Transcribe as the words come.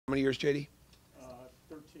many years, JD?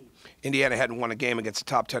 13. Indiana hadn't won a game against a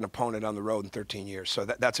top 10 opponent on the road in 13 years, so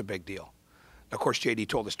that's a big deal. Of course, JD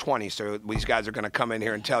told us 20, so these guys are going to come in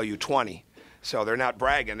here and tell you 20. So they're not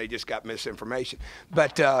bragging; they just got misinformation.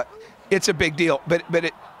 But it's a big deal. But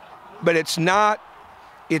it's not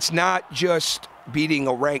just beating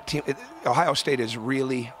a ranked team. Ohio State is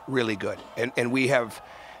really, really good, and we have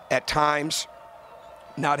at times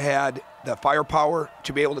not had the firepower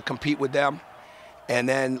to be able to compete with them. And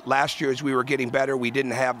then last year, as we were getting better, we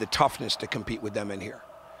didn't have the toughness to compete with them in here.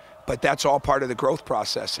 But that's all part of the growth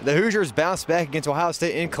process. The Hoosiers bounced back against Ohio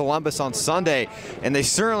State in Columbus on Sunday, and they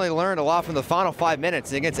certainly learned a lot from the final 5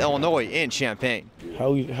 minutes against Illinois in Champaign.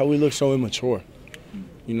 How we look so immature.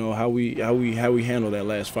 You know, how we handle that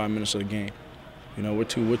last 5 minutes of the game. You know, we're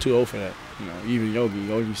too old for that. You know, even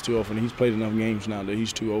Yogi's too old for that. He's played enough games now that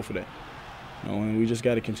he's too old for that. You know, and we just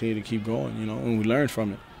got to continue to keep going. You know, and we learn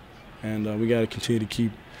from it, and we got to continue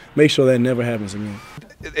to make sure that never happens again.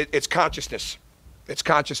 It's consciousness. It's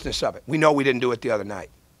consciousness of it. We know we didn't do it the other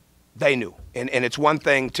night. They knew, and it's one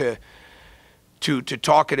thing to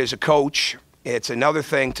talk it as a coach. It's another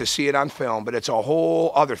thing to see it on film, but it's a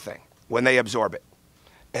whole other thing when they absorb it.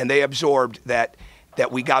 And they absorbed that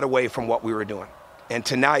we got away from what we were doing. And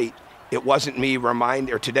tonight, it wasn't me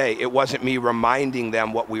today, it wasn't me reminding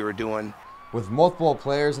them what we were doing. With multiple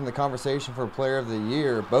players in the conversation for Player of the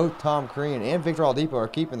Year, both Tom Crean and Victor Oladipo are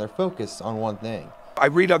keeping their focus on one thing. I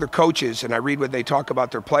read other coaches and I read what they talk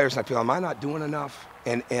about their players, and I feel, am I not doing enough?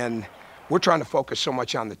 And we're trying to focus so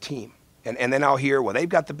much on the team. And then I'll hear, well, they've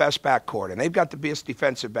got the best backcourt, and they've got the best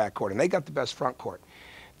defensive backcourt, and they got the best front court.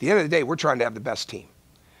 At the end of the day, we're trying to have the best team.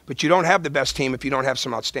 But you don't have the best team if you don't have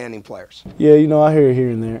some outstanding players. Yeah, you know, I hear it here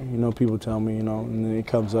and there. You know, people tell me, you know, and then it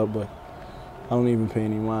comes up, but I don't even pay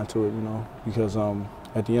any mind to it, you know, because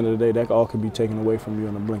at the end of the day, that all could be taken away from you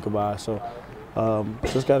in a blink of eye. So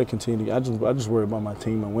just got to continue. I just worry about my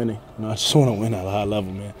team and winning. You know, I just want to win at a high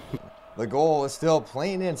level, man. The goal is still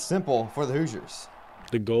plain and simple for the Hoosiers.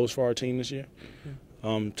 The goals for our team this year,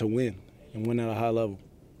 to win and win at a high level,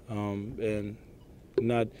 and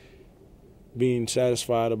not being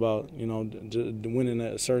satisfied about, you know, winning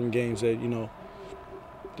at certain games that, you know,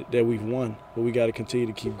 that we've won, but we got to continue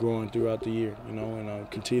to keep growing throughout the year, you know,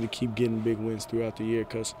 and continue to keep getting big wins throughout the year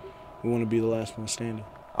because we want to be the last one standing.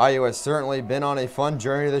 IU has certainly been on a fun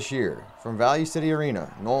journey this year. From Value City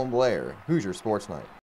Arena, Nolan Blair, Hoosier Sports Night.